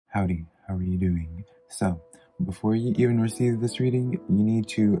Howdy, how are you doing? So, before you even receive this reading, you need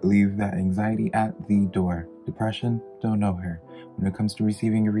to leave that anxiety at the door. Depression, don't know her. When it comes to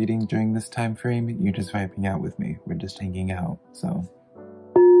receiving a reading during this time frame, you're just vibing out with me. We're just hanging out, so.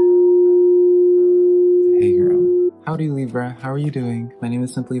 Hey girl. Howdy Libra, how are you doing? My name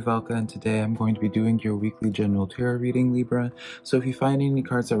is SimplyVelca and today I'm going to be doing your weekly general tarot reading, Libra. So if you find any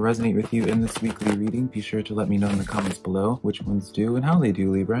cards that resonate with you in this weekly reading, be sure to let me know in the comments below which ones do and how they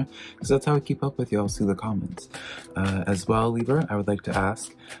do, Libra, because that's how I keep up with y'all through the comments. As well, Libra, I would like to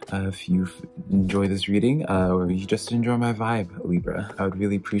ask if you enjoy this reading or you just enjoy my vibe, Libra. I would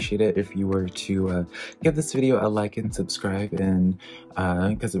really appreciate it if you were to give this video a like and subscribe, and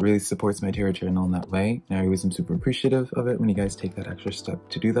because it really supports my tarot channel in that way. And I always am super appreciative of it when you guys take that extra step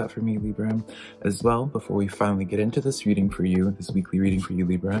to do that for me, Libra. As well, before we finally get into this reading for you, this weekly reading for you,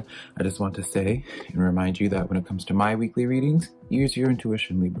 Libra, I just want to say and remind you that when it comes to my weekly readings, use your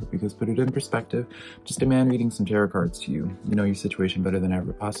intuition, Libra, because put it in perspective, just a man reading some tarot cards to you. You know your situation better than I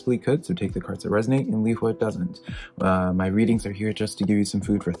ever possibly could, so take the cards that resonate and leave what doesn't. My readings are here just to give you some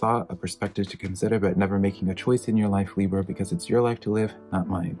food for thought, a perspective to consider, but never making a choice in your life, Libra, because it's your life to live, not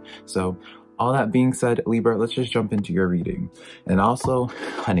mine. So all that being said, Libra, let's just jump into your reading. And also,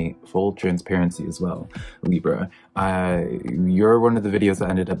 honey, full transparency as well, Libra. You're one of the videos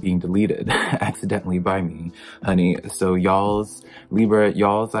that ended up being deleted accidentally by me, honey. So Libra,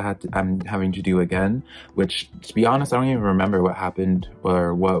 I'm having to do again, which, to be honest, I don't even remember what happened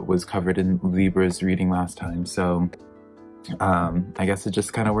or what was covered in Libra's reading last time. So I guess it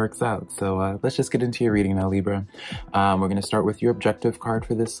just kind of works out. So let's just get into your reading now, Libra. We're going to start with your objective card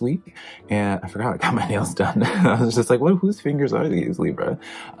for this week. And I forgot I got my nails done. I was just like, whose fingers are these, Libra?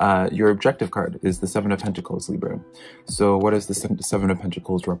 Your objective card is the Seven of Pentacles, Libra. So what does the Seven of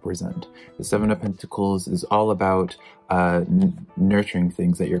Pentacles represent? The Seven of Pentacles is all about nurturing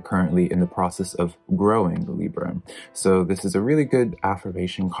things that you're currently in the process of growing, Libra. So this is a really good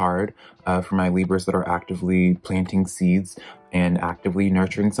affirmation card for my Libras that are actively planting seeds and actively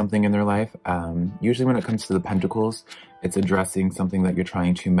nurturing something in their life. Usually when it comes to the Pentacles, it's addressing something that you're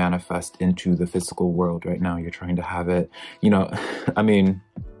trying to manifest into the physical world right now. You're trying to have it, you know, I mean,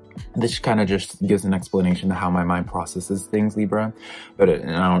 this kind of just gives an explanation to how my mind processes things, Libra, but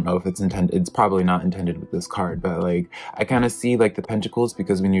and I don't know if it's intended. It's probably not intended with this card, but like I kind of see like the Pentacles,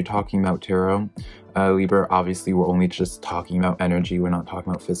 because when you're talking about tarot, Libra, obviously we're only just talking about energy. We're not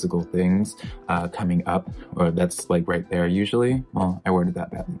talking about physical things coming up, or that's like right there usually. Well, I worded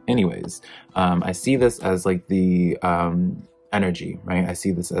that badly. Anyways, I see this as like the energy, right? I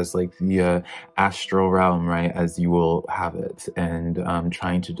see this as like the astral realm, right, as you will have it, and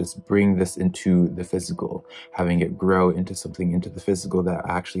trying to just bring this into the physical, having it grow into something into the physical that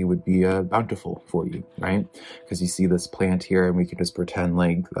actually would be bountiful for you, right? Because you see this plant here, and we could just pretend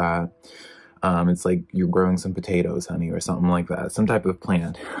like that it's like you're growing some potatoes, honey, or something like that, some type of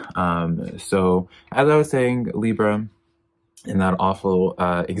plant. So as I was saying, Libra, in that awful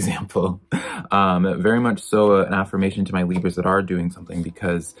example, very much so an affirmation to my Libras that are doing something,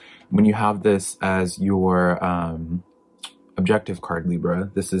 because when you have this as your objective card,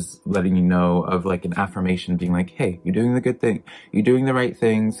 Libra, this is letting you know of like an affirmation being like, hey, you're doing the good thing, you're doing the right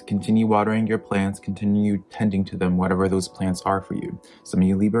things, continue watering your plants, continue tending to them, whatever those plants are for you. Some of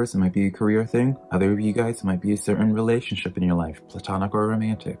you Libras, it might be a career thing. Other of you guys, it might be a certain relationship in your life, platonic or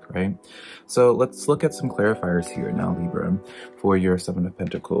romantic, right? So let's look at some clarifiers here now, Libra, for your Seven of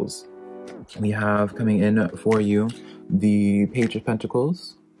Pentacles. We have coming in for you the Page of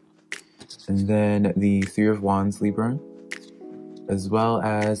Pentacles, and then the Three of Wands, Libra, as well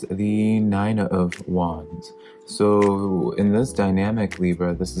as the Nine of Wands. So in this dynamic,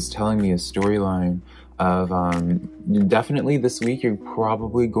 Libra, this is telling me a storyline of definitely this week you're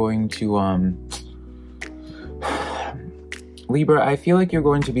probably going to Libra, I feel like you're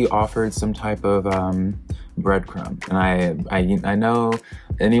going to be offered some type of breadcrumb. And I know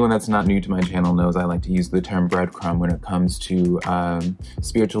anyone that's not new to my channel knows I like to use the term breadcrumb when it comes to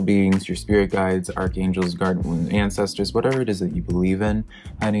spiritual beings, your spirit guides, archangels, guardian ancestors, whatever it is that you believe in,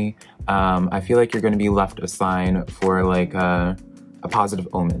 honey. I feel like you're going to be left a sign for like a positive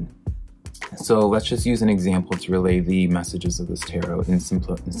omen. So let's just use an example to relay the messages of this tarot in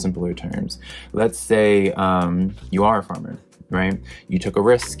simpler terms. Let's say you are a farmer, right? You took a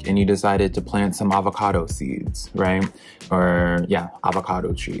risk and you decided to plant some avocado seeds, right? Or yeah,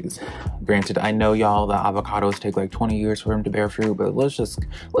 avocado trees. Granted, I know y'all that avocados take like 20 years for them to bear fruit, but let's just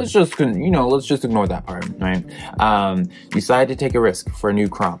ignore that part, right? You decided to take a risk for a new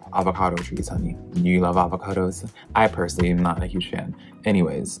crop, avocado trees, honey. You love avocados? I personally am not a huge fan.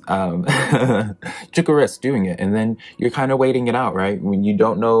 Anyways, took a risk doing it, and then you're kind of waiting it out, right? When you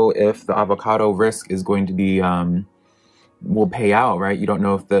don't know if the avocado risk is going to be, will pay out, right? You don't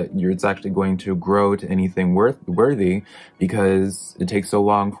know if it's actually going to grow to anything worthy because it takes so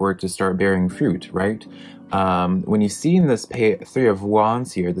long for it to start bearing fruit, right? When you see in this Three of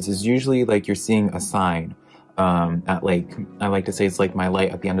Wands here, this is usually like you're seeing a sign. I like to say it's like my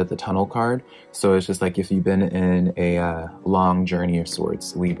light at the end of the tunnel card. So it's just like if you've been in a long journey of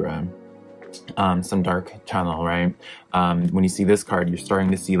sorts, Libra, some dark tunnel, right? When you see this card, you're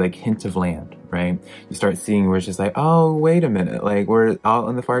starting to see like hint of land, right? You start seeing where it's just like, oh, wait a minute, like we're out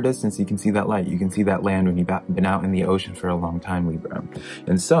in the far distance, you can see that light, you can see that land when you've been out in the ocean for a long time, Libra.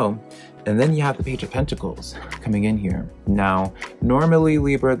 And then you have the Page of Pentacles coming in here. Now, normally,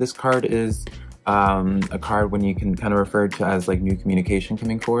 Libra, this card is a card when you can kind of refer to as like new communication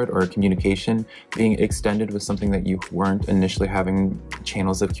coming forward, or communication being extended with something that you weren't initially having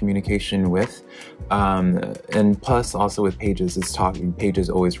channels of communication with. And plus also with pages, pages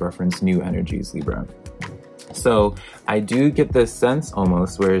always reference new energies, Libra. So I do get this sense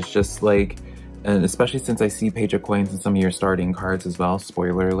almost where it's just like, and especially since I see Page of Coins in some of your starting cards as well,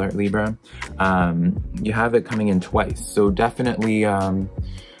 spoiler alert, Libra, you have it coming in twice. So definitely,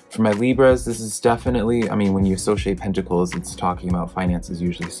 for my Libras, this is definitely, I mean, when you associate Pentacles, it's talking about finances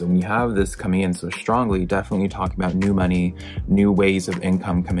usually. So when you have this coming in so strongly, definitely talking about new money, new ways of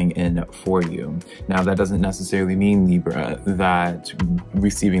income coming in for you. Now, that doesn't necessarily mean, Libra, that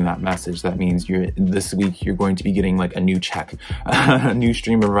receiving that message, that means this week you're going to be getting like a new check, a new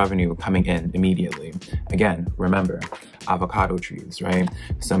stream of revenue coming in immediately. Again, remember, avocado trees, right?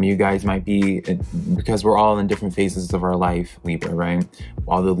 Some of you guys might be, because we're all in different phases of our life, Libra, right?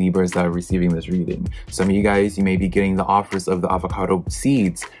 All the Libras that are receiving this reading. Some of you guys, you may be getting the offers of the avocado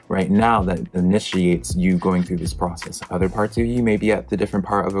seeds right now that initiates you going through this process. Other parts of you may be at the different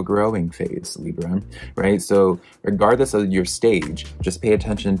part of a growing phase, Libra, right? So regardless of your stage, just pay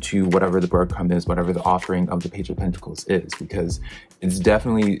attention to whatever the breadcrumb is, whatever the offering of the Page of Pentacles is, because it's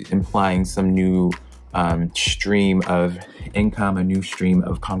definitely implying some new stream of income, a new stream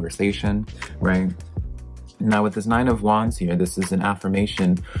of conversation, right? Now with this Nine of Wands here, this is an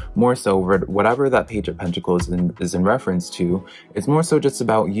affirmation more so whatever that Page of Pentacles is in reference to, it's more so just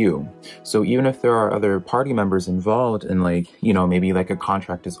about you. So even if there are other party members involved in, like, you know, maybe like a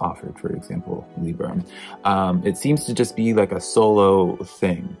contract is offered, for example, Libra, it seems to just be like a solo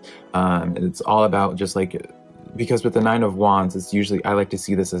thing. It's all about just like, because with the Nine of Wands, it's usually, I like to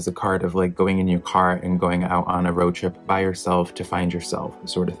see this as a card of like going in your car and going out on a road trip by yourself to find yourself,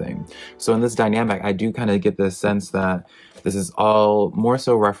 sort of thing. So in this dynamic, I do kind of get this sense that this is all more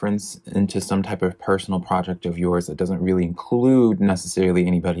so reference into some type of personal project of yours that doesn't really include necessarily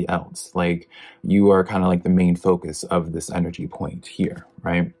anybody else. Like, you are kind of like the main focus of this energy point here,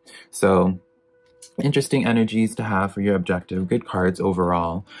 right? So interesting energies to have for your objective. Good cards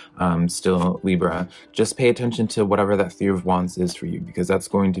overall. Still, Libra, just pay attention to whatever that Three of Wands is for you, because that's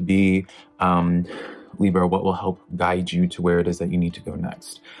going to be, Libra, what will help guide you to where it is that you need to go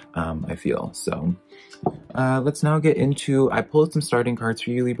next, I feel. So let's now get into, I pulled some starting cards for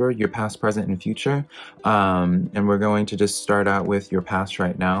you, Libra, your past, present, and future. And we're going to just start out with your past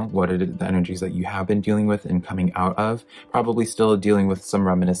right now. What are the energies that you have been dealing with and coming out of? Probably still dealing with some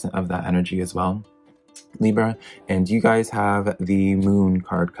reminiscent of that energy as well, Libra. And you guys have the Moon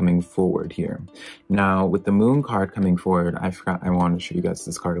card coming forward here. Now, with the Moon card coming forward, I want to show you guys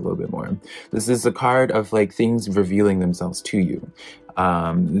this card a little bit more. This is a card of like things revealing themselves to you.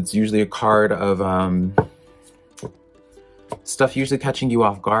 It's usually a card of stuff usually catching you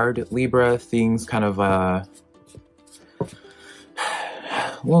off guard, Libra. Things kind of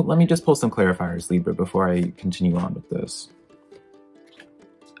well, let me just pull some clarifiers, Libra, before I continue on with this.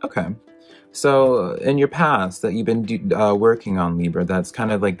 Okay. So in your past that you've been working on, Libra, that's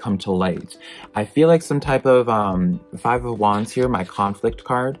kind of like come to light. I feel like some type of Five of Wands here, my conflict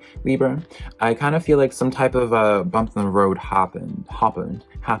card, Libra. I kind of feel like some type of bump in the road happened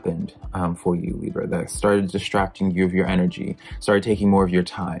for you, Libra, that started distracting you of your energy, started taking more of your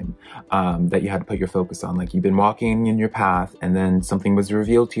time, that you had to put your focus on. Like, you've been walking in your path, and then something was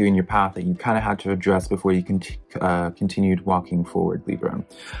revealed to you in your path that you kind of had to address before you continued walking forward, Libra.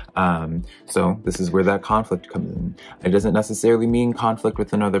 So this is where that conflict comes in. It doesn't necessarily mean conflict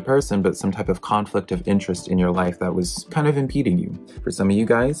with another person, but some type of conflict of interest in your life that was kind of impeding you. For some of you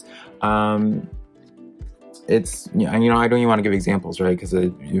guys, it's, you know, I don't even want to give examples, right? Because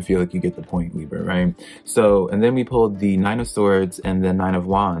you feel like you get the point, Libra, right? So, and then we pulled the Nine of Swords and the Nine of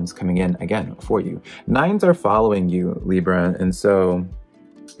Wands coming in again for you. Nines are following you, Libra, and so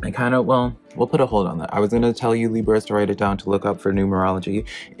I kind of, well, we'll put a hold on that. I was going to tell you, Libras, to write it down to look up for numerology.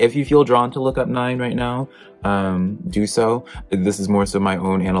 If you feel drawn to look up 9 right now, do so. This is more so my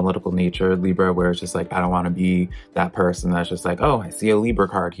own analytical nature, Libra, where it's just like, I don't want to be that person that's just like, oh, I see a Libra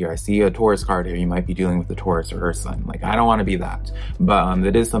card here. I see a Taurus card here. You might be dealing with a Taurus or Earth sign. Like, I don't want to be that. But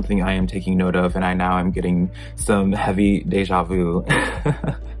it is something I am taking note of, and I'm getting some heavy deja vu.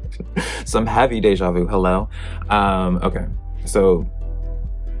 Some heavy deja vu. Hello. Okay. So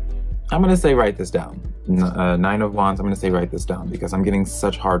I'm going to say write this down. Nine of Wands, I'm going to say write this down because I'm getting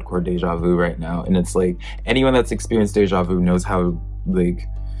such hardcore deja vu right now. And it's like, anyone that's experienced deja vu knows how, like,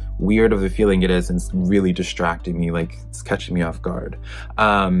 weird of a feeling it is, and it's really distracting me, like, it's catching me off guard.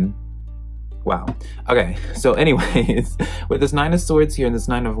 Wow. Okay, so anyways, with this Nine of Swords here and this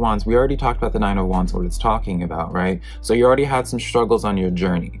Nine of Wands, we already talked about the Nine of Wands, what it's talking about, right? So you already had some struggles on your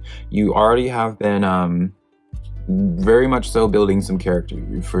journey. You already have been, very much so building some character.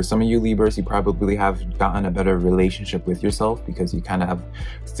 For some of you Libras, you probably have gotten a better relationship with yourself because you kind of have,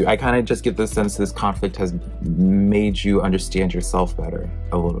 I kind of just get the sense this conflict has made you understand yourself better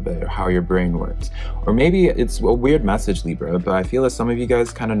a little bit, or how your brain works. Or maybe it's a weird message, Libra, but I feel that some of you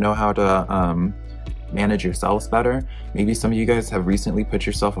guys kind of know how to manage yourselves better. Maybe some of you guys have recently put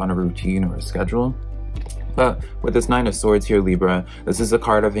yourself on a routine or a schedule. But with this Nine of Swords here, Libra, this is a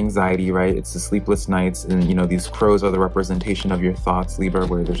card of anxiety, right? It's the sleepless nights, and you know, these crows are the representation of your thoughts, Libra,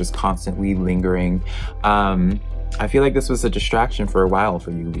 where they're just constantly lingering. I feel like this was a distraction for a while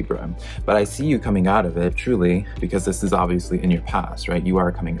for you, Libra, but I see you coming out of it, truly, because this is obviously in your past, right? You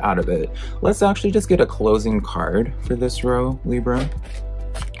are coming out of it. Let's actually just get a closing card for this row, Libra,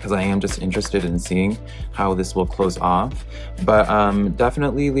 because I am just interested in seeing how this will close off. But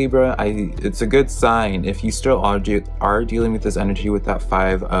definitely, Libra, it's a good sign if you still are dealing with this energy with that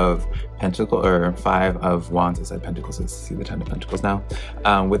Five of Pentacles, or Five of Wands. I said Pentacles, let's see the 10 of Pentacles now.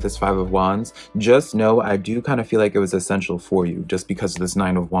 With this Five of Wands, just know I do kind of feel like it was essential for you, just because of this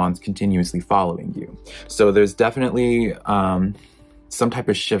Nine of Wands continuously following you. So there's definitely some type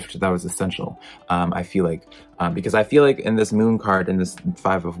of shift that was essential, I feel like, because I feel like in this Moon card and this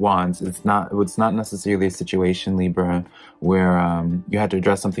Five of Wands, it's not necessarily a situation, Libra, where you had to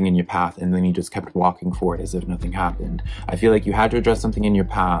address something in your path and then you just kept walking forward as if nothing happened. I feel like you had to address something in your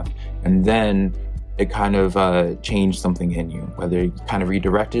path, and then it kind of changed something in you, whether you kind of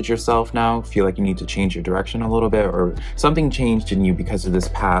redirected yourself now, feel like you need to change your direction a little bit, or something changed in you because of this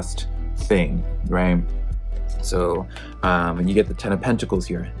past thing, right? So you get the 10 of Pentacles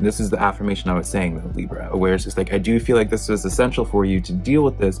here. And this is the affirmation I was saying, though, Libra, where it's just like, I do feel like this was essential for you to deal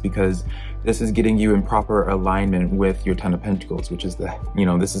with this, because this is getting you in proper alignment with your 10 of Pentacles, which is the, you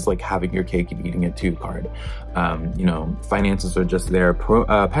know, this is like having your cake and eating it too card. You know, finances are just there.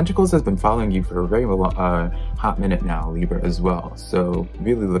 Pentacles has been following you for a very hot minute now, Libra, as well. So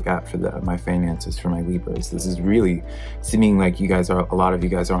really look out for my finances for my Libras. This is really seeming like you guys are, a lot of you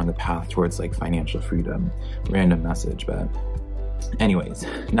guys are on the path towards like financial freedom. Random message, but anyways,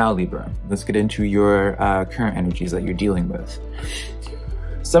 now Libra, let's get into your current energies that you're dealing with.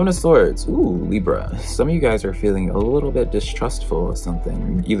 Seven of Swords. Ooh, Libra. Some of you guys are feeling a little bit distrustful of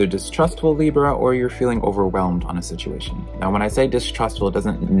something. Either distrustful, Libra, or you're feeling overwhelmed on a situation. Now, when I say distrustful, it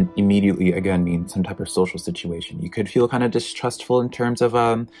doesn't immediately, again, mean some type of social situation. You could feel kind of distrustful in terms of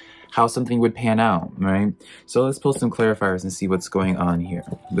how something would pan out, right? So let's pull some clarifiers and see what's going on here.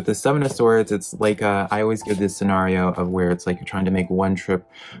 With the Seven of Swords, it's like, I always give this scenario of where it's like you're trying to make one trip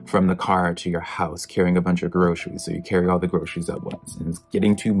from the car to your house, carrying a bunch of groceries. So you carry all the groceries at once, and it's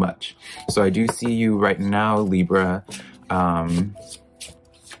getting too much. So I do see you right now, Libra, kind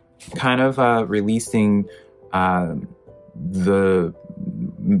of releasing what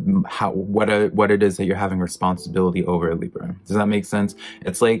it is that you're having responsibility over, Libra. Does that make sense?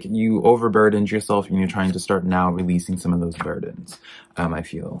 It's like you overburdened yourself and you're trying to start now releasing some of those burdens, I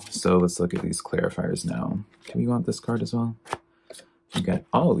feel. So let's look at these clarifiers now. Do we want this card as well? You got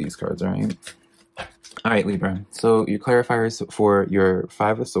all of these cards, all right? All right, Libra. So your clarifiers for your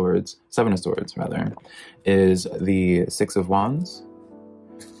Seven of Swords, rather, is the Six of Wands,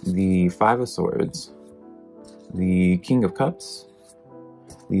 the Five of Swords, the King of Cups,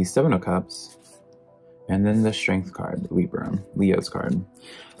 the Seven of Cups, and then the Strength card, Libra, Leo's card.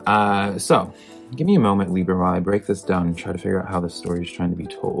 So Give me a moment, Libra, while I break this down and try to figure out how the story is trying to be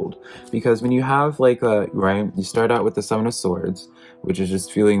told. Because when you have like right, you start out with the Seven of Swords, which is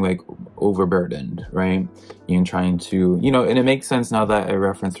just feeling like overburdened, right? And trying to, you know, and it makes sense now that I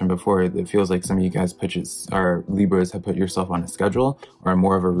referenced from before, it feels like some of you guys or Libras have put yourself on a schedule or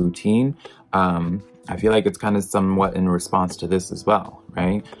more of a routine. I feel like it's kind of somewhat in response to this as well,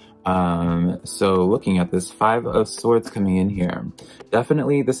 right? So looking at this Five of Swords coming in here,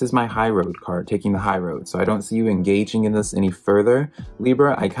 definitely this is my high road card, taking the high road. So I don't see you engaging in this any further,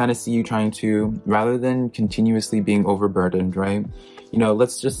 Libra. I kind of see you trying to, rather than continuously being overburdened, right? You know,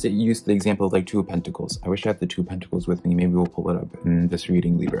 let's just use the example of like Two of Pentacles. I wish I had the Two of Pentacles with me. Maybe we'll pull it up in this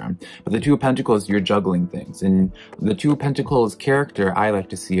reading, Libra. But the Two of Pentacles, you're juggling things. And the Two of Pentacles character, I like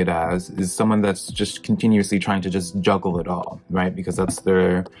to see it as, is someone that's just continuously trying to just juggle it all, right? Because that's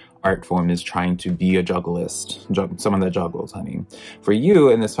their art form, is trying to be a jugglist, someone that juggles, honey. For you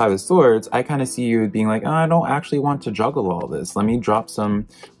in this Five of Swords, I kind of see you being like, oh, I don't actually want to juggle all this. Let me drop some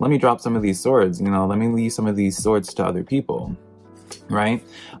of these swords, you know, let me leave some of these swords to other people. Right?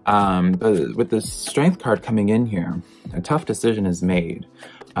 But with the Strength card coming in here, a tough decision is made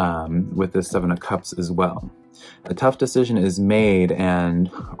with the Seven of Cups as well. A tough decision is made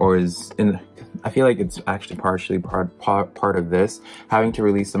I feel like it's actually partially part of this. Having to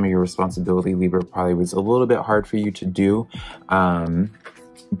release some of your responsibility, Libra, probably was a little bit hard for you to do.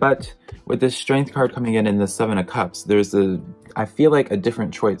 But with this Strength card coming in the Seven of Cups, I feel like a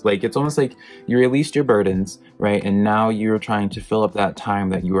different choice. Like, it's almost like you released your burdens, right? And now you're trying to fill up that time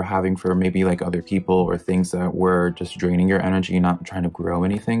that you were having for maybe like other people or things that were just draining your energy, not trying to grow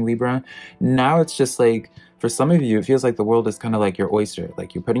anything, Libra. Now it's just like, for some of you, it feels like the world is kind of like your oyster.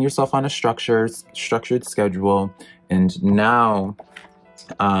 Like, you're putting yourself on a structured schedule, and now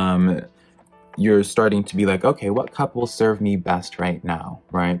you're starting to be like, okay, what cup will serve me best right now,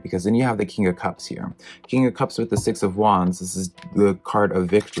 right? Because then you have the King of Cups here. King of Cups with the Six of Wands. This is the card of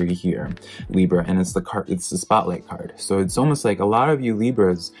victory here, Libra, and it's the spotlight card. So it's almost like a lot of you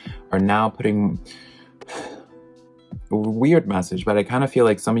Libras are now putting a weird message, but I kind of feel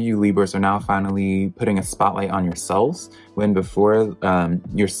like some of you Libras are now finally putting a spotlight on yourselves, when before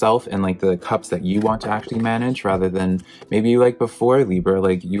yourself and like the cups that you want to actually manage, rather than maybe like before, Libra,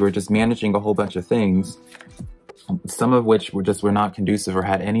 like you were just managing a whole bunch of things, some of which were not conducive or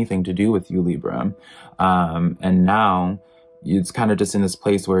had anything to do with you, Libra. And now it's kind of just in this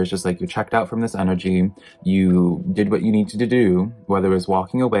place where it's just like you're checked out from this energy. You did what you needed to do, whether it was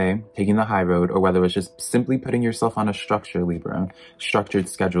walking away, taking the high road, or whether it was just simply putting yourself on a structured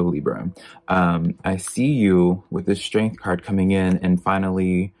schedule, Libra. I see you with this Strength card coming in and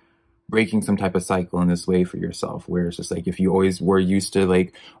finally breaking some type of cycle in this way for yourself, where it's just like, if you always were used to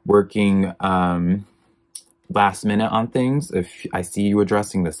like working last minute on things, if I see you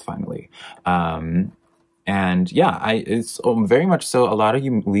addressing this finally. And yeah, it's very much so. A lot of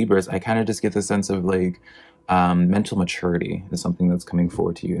you Libras, I kind of just get the sense of like mental maturity is something that's coming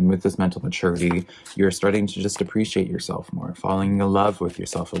forward to you. And with this mental maturity, you're starting to just appreciate yourself more, falling in love with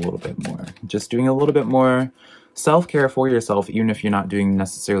yourself a little bit more, just doing a little bit more self-care for yourself, even if you're not doing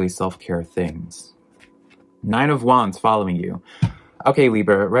necessarily self-care things. Nine of Wands following you. Okay,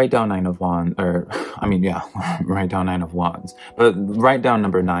 Libra, write down Nine of Wands, write down Nine of Wands. But write down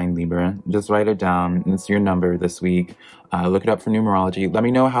number 9, Libra. Just write it down. It's your number this week. Look it up for numerology. Let me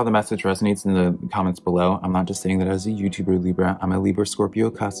know how the message resonates in the comments below. I'm not just saying that as a YouTuber, Libra. I'm a Libra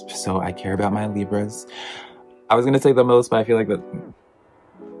Scorpio cusp, so I care about my Libras. I was going to say the most, but I feel like that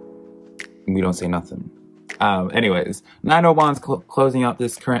we don't say nothing. Anyways, Nine of Wands closing out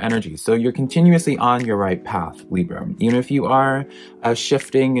this current energy. So you're continuously on your right path, Libra. Even if you are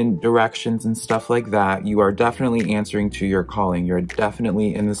shifting in directions and stuff like that, you are definitely answering to your calling. You're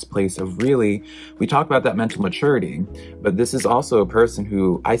definitely in this place of really, we talk about that mental maturity, but this is also a person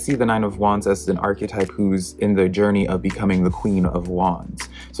who, I see the Nine of Wands as an archetype who's in the journey of becoming the Queen of Wands.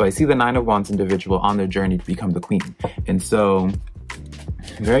 So I see the Nine of Wands individual on their journey to become the Queen. And so,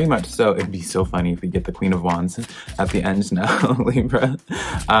 very much so, it'd be so funny if we get the Queen of Wands at the end now, Libra.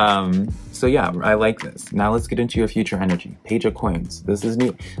 So yeah, I like this. Now let's get into your future energy. Page of Coins. This is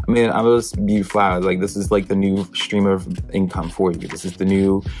new. I mean, I will just be flat. Like, this is like the new stream of income for you. This is the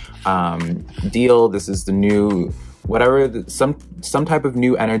new deal. This is the new whatever, some type of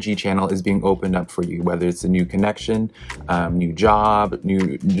new energy channel is being opened up for you, whether it's a new connection, new job,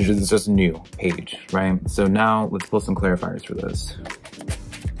 it's just new page, right? So now let's pull some clarifiers for this.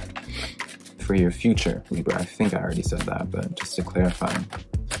 For your future, Libra. I think I already said that, but just to clarify.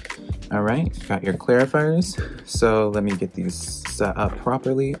 All right, got your clarifiers. So let me get these set up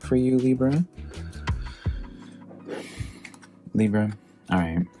properly for you, Libra. Libra, all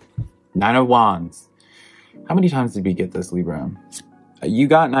right. Nine of Wands. How many times did we get this, Libra? You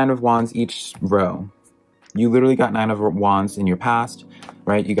got Nine of Wands each row. You literally got Nine of Wands in your past,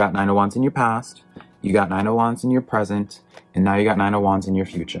 right? You got Nine of Wands in your past. You got Nine of Wands in your present. And now you got Nine of Wands in your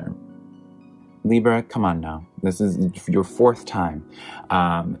future. Libra, come on now. This is your fourth time.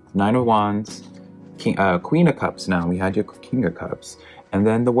 Nine of Wands, Queen of Cups now. We had your King of Cups. And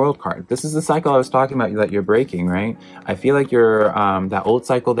then the World card. This is the cycle I was talking about that you're breaking, right? I feel like you're, that old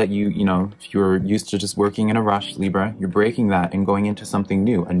cycle that you're used to just working in a rush, Libra, you're breaking that and going into something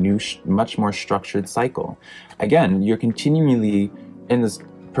new, a new, much more structured cycle. Again, you're continually in this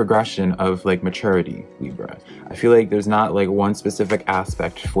progression of like maturity, Libra. I feel like there's not like one specific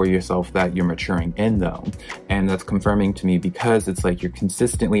aspect for yourself that you're maturing in though. And that's confirming to me because it's like you're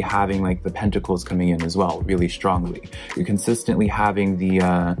consistently having like the pentacles coming in as well, really strongly. You're consistently having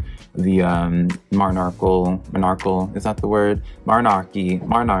the monarchical, is that the word? Monarchy,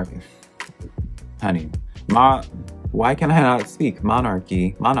 honey. Why can I not speak?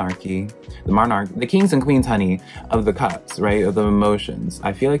 Monarchy, the kings and queens, honey, of the cups, right? Of the emotions.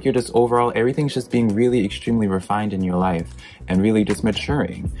 I feel like you're just overall, everything's just being really extremely refined in your life and really just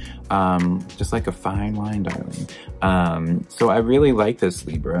maturing. Just like a fine wine, darling. So I really like this,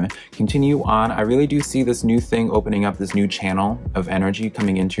 Libra. Continue on. I really do see this new thing opening up, this new channel of energy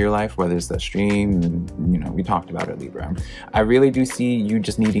coming into your life, whether it's that stream, and, you know, we talked about it, Libra. I really do see you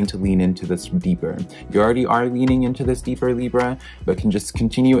just needing to lean into this deeper. You already are leaning into this deeper, Libra, but can just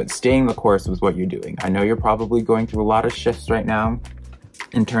continue at staying the course with what you're doing. I know you're probably going through a lot of shifts right now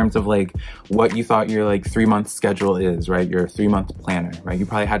in terms of like what you thought your like 3-month schedule is, right? Your 3-month planner, right? You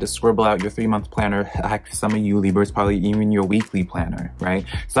probably had to scribble out your 3-month planner. Heck, some of you Libras probably even your weekly planner, right?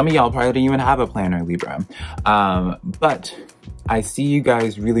 Some of y'all probably didn't even have a planner, Libra. But I see you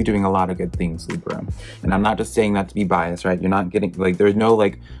guys really doing a lot of good things, Libra. And I'm not just saying that to be biased, right? You're not getting, like, there's no,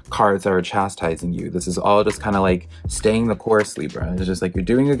 like, cards that are chastising you. This is all just kind of, like, staying the course, Libra. It's just, like, you're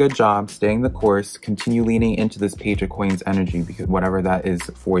doing a good job, staying the course, continue leaning into this Page of Coins energy, because whatever that is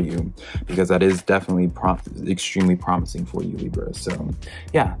for you, because that is definitely extremely promising for you, Libra. So,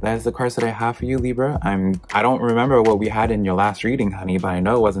 yeah, that is the cards that I have for you, Libra. I don't remember what we had in your last reading, honey, but I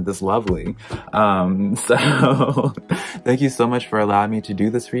know it wasn't this lovely. So, thank you so much for allowing me to do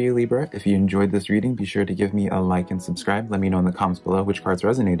this for you, Libra. If you enjoyed this reading, be sure to give me a like and subscribe. Let me know in the comments below which cards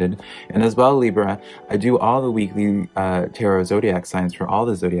resonated. And as well, Libra, I do all the weekly tarot zodiac signs for all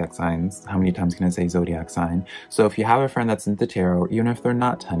the zodiac signs. How many times can I say zodiac sign? So if you have a friend that's into tarot, even if they're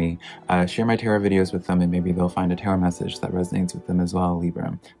not, honey, share my tarot videos with them and maybe they'll find a tarot message that resonates with them as well,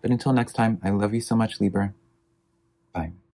 Libra. But until next time, I love you so much, Libra.